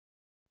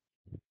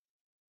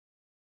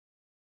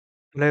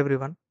Hello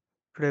everyone.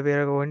 Today we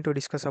are going to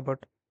discuss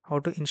about how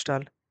to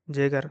install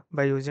Jaeger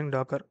by using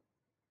Docker.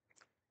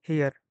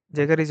 Here,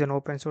 Jaeger is an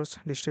open source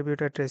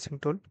distributed tracing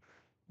tool.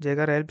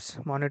 Jaeger helps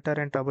monitor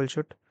and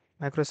troubleshoot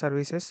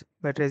microservices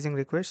by tracing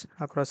requests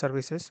across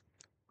services.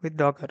 With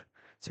Docker,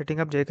 setting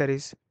up Jaeger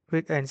is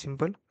quick and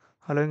simple,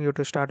 allowing you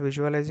to start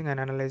visualizing and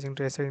analyzing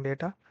tracing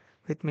data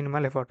with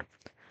minimal effort.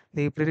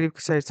 The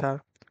prerequisites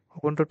are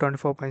Ubuntu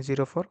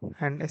 24.04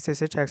 and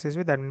SSH access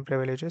with admin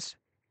privileges.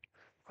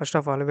 First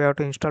of all, we have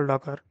to install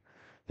Docker.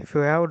 If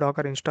you have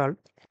Docker installed,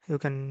 you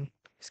can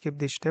skip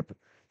this step.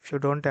 If you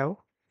don't have,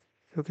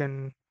 you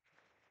can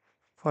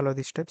follow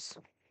these steps.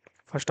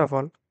 First of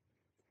all,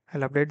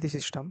 I'll update the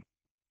system.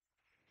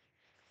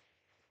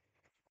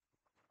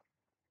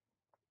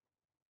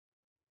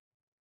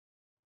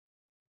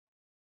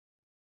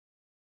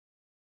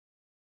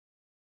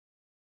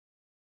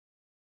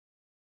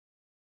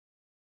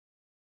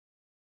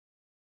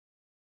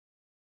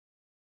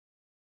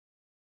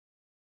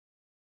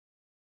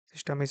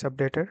 System is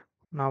updated.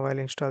 Now I'll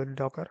install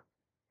Docker.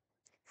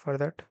 For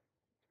that,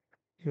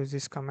 use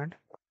this command.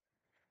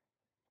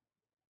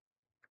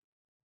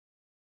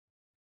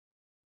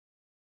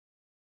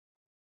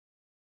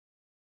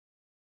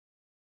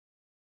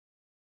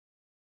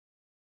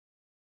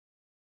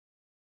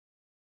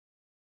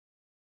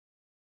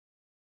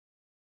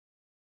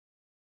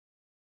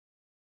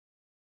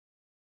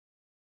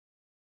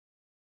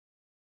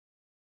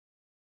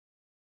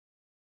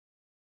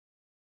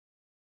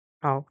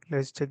 Now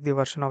let's check the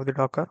version of the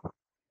Docker.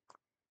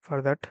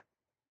 For that,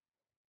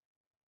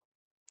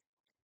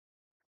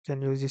 you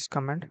can use this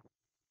command.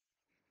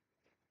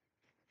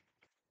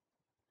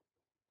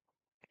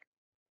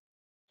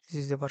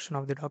 This is the version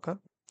of the Docker.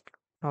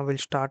 Now we'll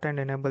start and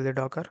enable the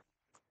Docker.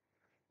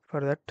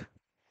 For that,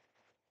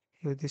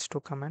 use these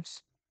two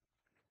commands.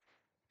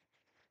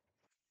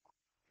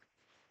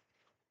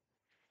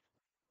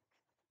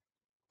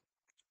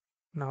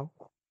 Now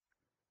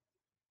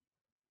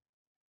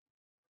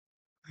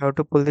I have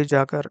to pull the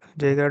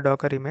Jaeger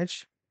Docker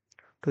image.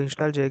 To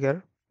install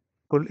Jaeger,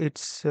 pull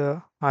its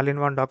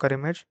all-in-one Docker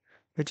image,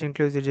 which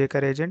includes the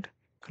Jaeger agent,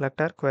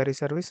 collector, query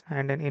service,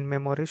 and an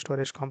in-memory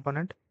storage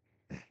component.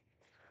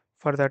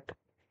 For that,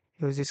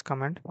 use this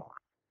command.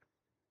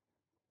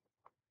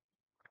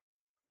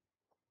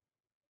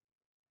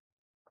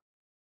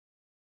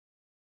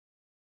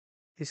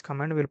 This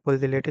command will pull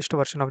the latest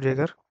version of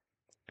Jaeger.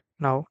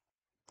 Now,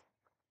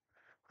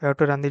 we have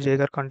to run the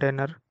Jaeger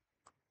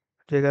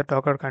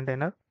Docker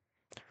container.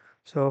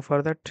 So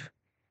for that,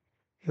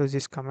 use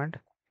this command.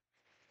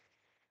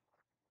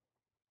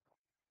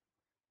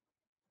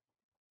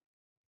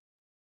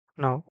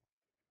 Now,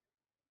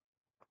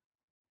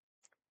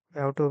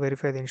 we have to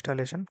verify the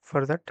installation.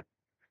 For that,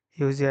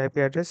 use the IP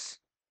address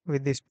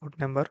with this port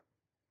number.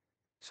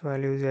 So I'll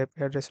use the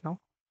IP address now.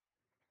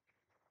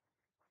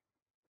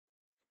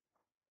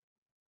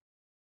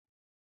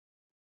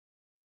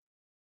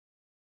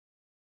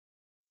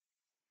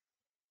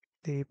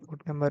 The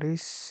port number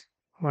is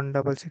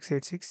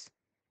 16686.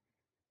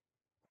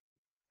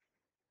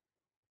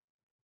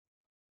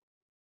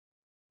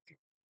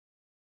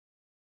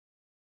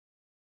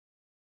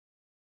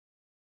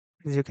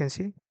 As you can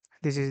see,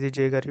 this is the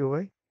Jaeger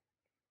UI.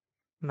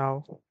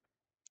 Now,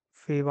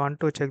 if we want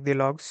to check the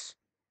logs,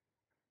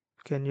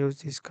 you can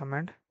use this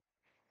command.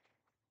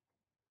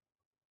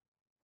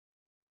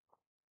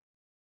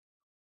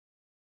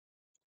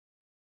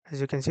 As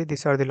you can see,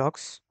 these are the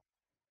logs.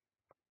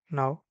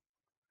 Now,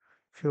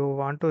 if you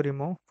want to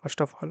remove,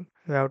 first of all,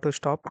 you have to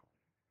stop.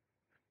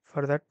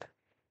 For that,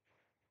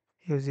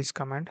 use this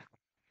command.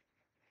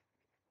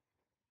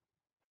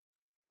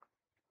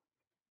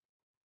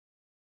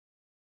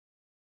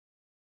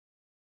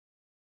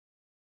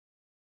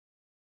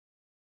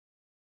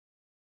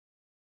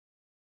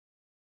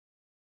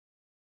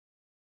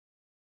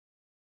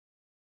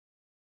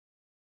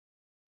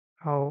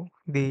 How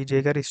the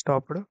Jaeger is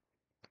stopped,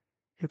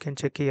 you can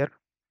check here.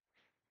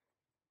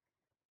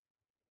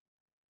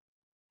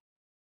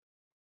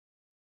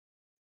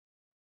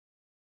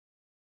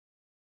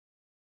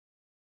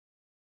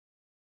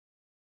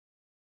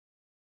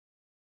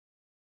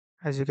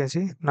 As you can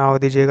see, now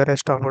the Jaeger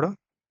has stopped. If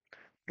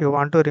you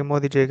want to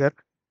remove the Jaeger,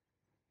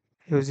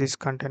 use this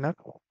container.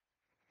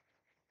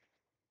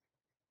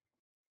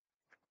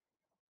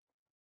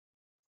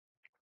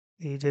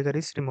 The Jaeger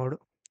is removed.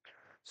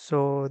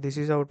 So this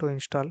is how to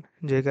install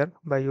Jaeger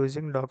by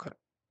using Docker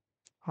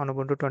on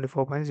Ubuntu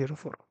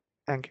 24.04.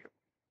 Thank you.